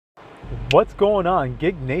What's going on,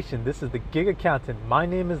 Gig Nation? This is the Gig Accountant. My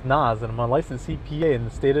name is Naz, and I'm a licensed CPA in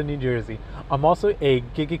the state of New Jersey. I'm also a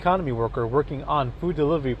gig economy worker working on food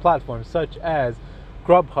delivery platforms such as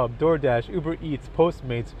Grubhub, DoorDash, Uber Eats,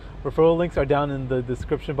 Postmates. Referral links are down in the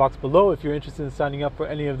description box below if you're interested in signing up for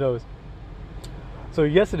any of those. So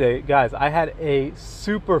yesterday, guys, I had a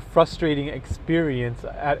super frustrating experience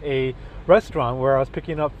at a restaurant where I was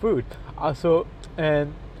picking up food.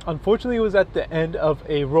 Unfortunately, it was at the end of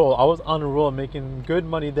a roll. I was on a roll making good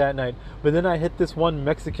money that night, but then I hit this one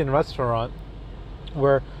Mexican restaurant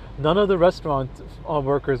where none of the restaurant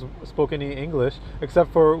workers spoke any English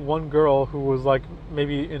except for one girl who was like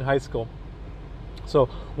maybe in high school. So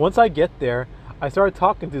once I get there, I started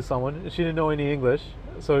talking to someone. She didn't know any English,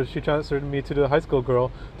 so she transferred me to the high school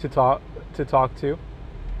girl to talk to.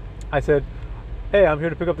 I said, "Hey, I'm here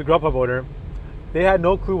to pick up the Grubhub order." They had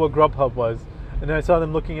no clue what Grubhub was. And then I saw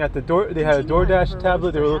them looking at the door. They had a DoorDash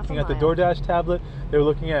tablet. They were looking at the DoorDash tablet. They were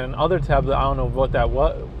looking at another tablet. I don't know what that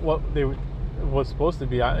was supposed to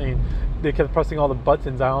be. I mean, they kept pressing all the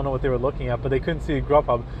buttons. I don't know what they were looking at, but they couldn't see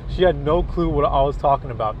Grubhub. She had no clue what I was talking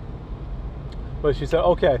about. But she said,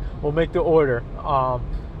 "Okay, we'll make the order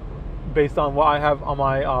based on what I have on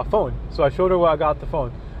my phone." So I showed her what I got on the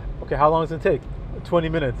phone. "Okay, how long does it take?" 20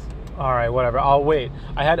 minutes. All right, whatever. I'll wait.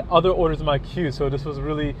 I had other orders in my queue, so this was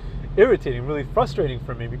really irritating, really frustrating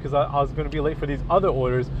for me because I was going to be late for these other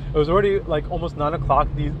orders. It was already like almost 9 o'clock.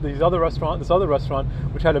 This other restaurant,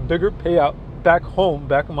 which had a bigger payout back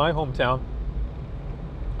in my hometown,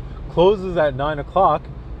 closes at 9 o'clock.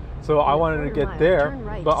 So I wanted to get there,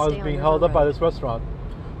 but I was being held up by this restaurant.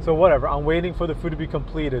 So whatever, I'm waiting for the food to be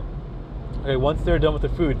completed. Okay, once they're done with the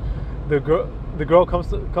food, the girl comes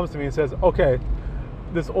to me and says, "Okay,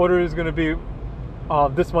 this order is going to be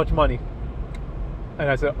this much money." And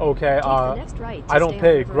I said, "Okay, I don't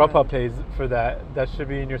pay. Grubhub pays for that. That should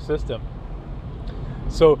be in your system."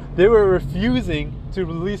 So they were refusing to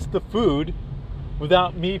release the food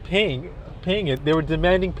without me paying it. They were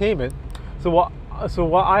demanding payment. So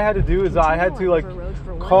what I had to do is I had to like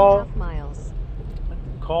call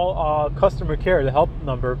customer care, the help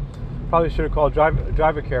number. Probably should have called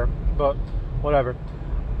driver care, but whatever.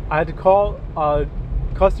 I had to call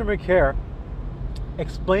customer care,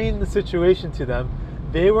 explain the situation to them.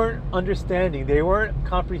 They weren't understanding. They weren't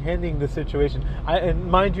comprehending the situation.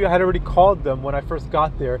 And mind you, I had already called them when I first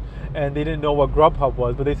got there, and they didn't know what Grubhub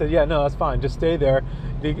was. But they said, "Yeah, no, that's fine. Just stay there."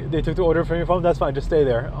 They took the order from your phone. That's fine. Just stay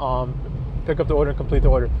there. Pick up the order and complete the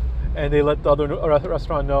order. And they let the other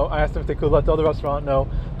restaurant know. I asked them if they could let the other restaurant know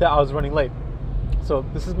that I was running late. So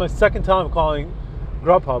this is my second time calling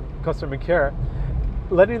Grubhub customer care,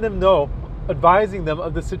 letting them know, advising them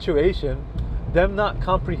of the situation, them not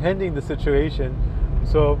comprehending the situation.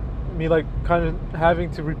 So me like kind of having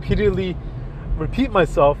to repeatedly repeat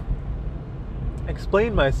myself,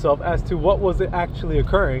 explain myself as to what was actually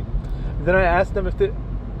occurring. And then I asked them if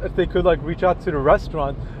they could like reach out to the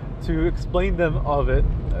restaurant to explain them how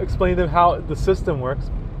the system works.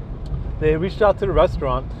 They reached out to the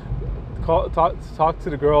restaurant, talked to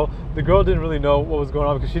the girl. The girl didn't really know what was going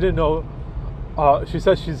on because she didn't know. She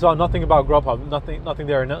said she saw nothing about Grubhub, nothing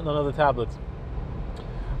there, none of the tablets.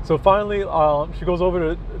 So finally, she goes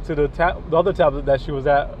over to the other tablet that she was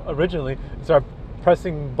at originally and started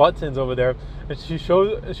pressing buttons over there. And she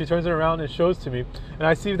turns it around and shows to me, and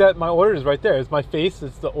I see that my order is right there. It's my face,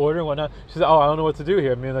 it's the order and whatnot. She said, "Oh, I don't know what to do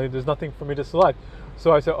here. I mean, like, there's nothing for me to select."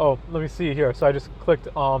 So I said, "Oh, let me see here." So I just clicked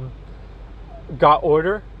got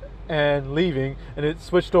order and leaving, and it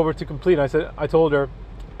switched over to complete. And I told her,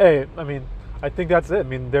 "Hey, I mean, I think that's it. I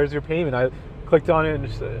mean, there's your payment." I clicked on it and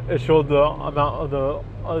it showed the amount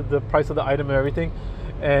of the price of the item and everything,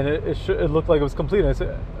 and it looked like it was complete. And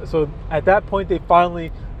so at that point, they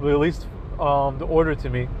finally released the order to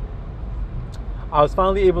me. I was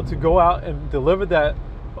finally able to go out and deliver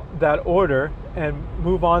that order and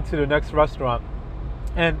move on to the next restaurant.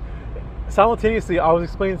 And simultaneously, I was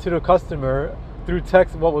explaining to the customer through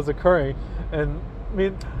text what was occurring. And I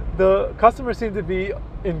mean, the customer seemed to be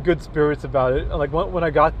in good spirits about it. Like when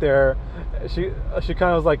I got there, she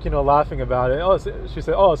kind of was like, laughing about it. She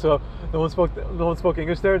said, "Oh, so no one spoke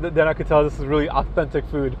English there." Then I could tell this is really authentic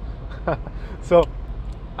food. So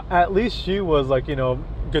at least she was like,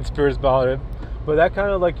 good spirits about it. But that kind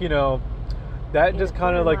of like, that just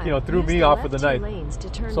kind of like, threw me off for the night.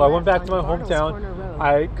 So I went back to my hometown.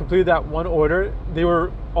 I completed that one order. They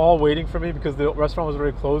were all waiting for me because the restaurant was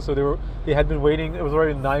already closed. So they had been waiting. It was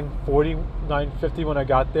already 9:40, 9:50 when I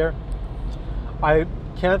got there. I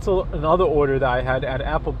canceled another order that I had at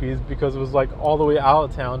Applebee's because it was like all the way out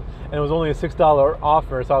of town, and it was only a $6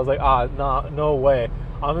 offer. So I was like, nah, no way.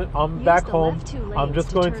 I'm back home. I'm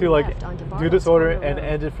just going to like do this order and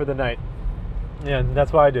end it for the night. Yeah, and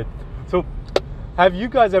that's what I did. So have you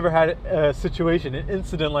guys ever had a situation, an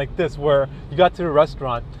incident like this, where you got to the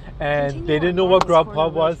restaurant and they didn't know what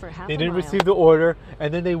Grubhub was, they didn't receive the order,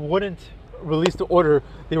 and then they wouldn't release the order,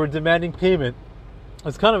 they were demanding payment?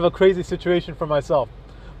 It's kind of a crazy situation for myself.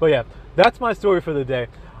 But yeah, that's my story for the day.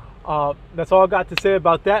 That's all I got to say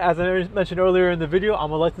about that. As I mentioned earlier in the video,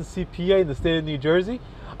 I'm a licensed CPA in the state of New Jersey.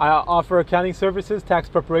 I offer accounting services, tax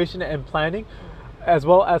preparation and planning, as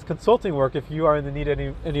well as consulting work if you are in the need of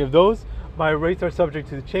any of those. My rates are subject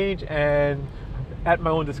to change and at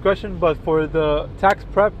my own discretion, but for the tax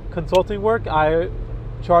prep consulting work, I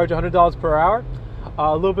charge $100 per hour,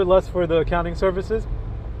 a little bit less for the accounting services,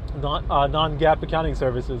 non-GAAP accounting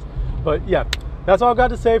services. But yeah, that's all I got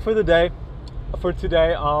to say for the day, for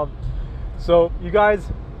today. So you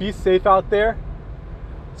guys be safe out there,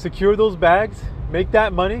 secure those bags, make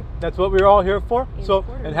that money. That's what we're all here for. So,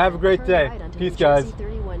 and have a great day. Peace, guys.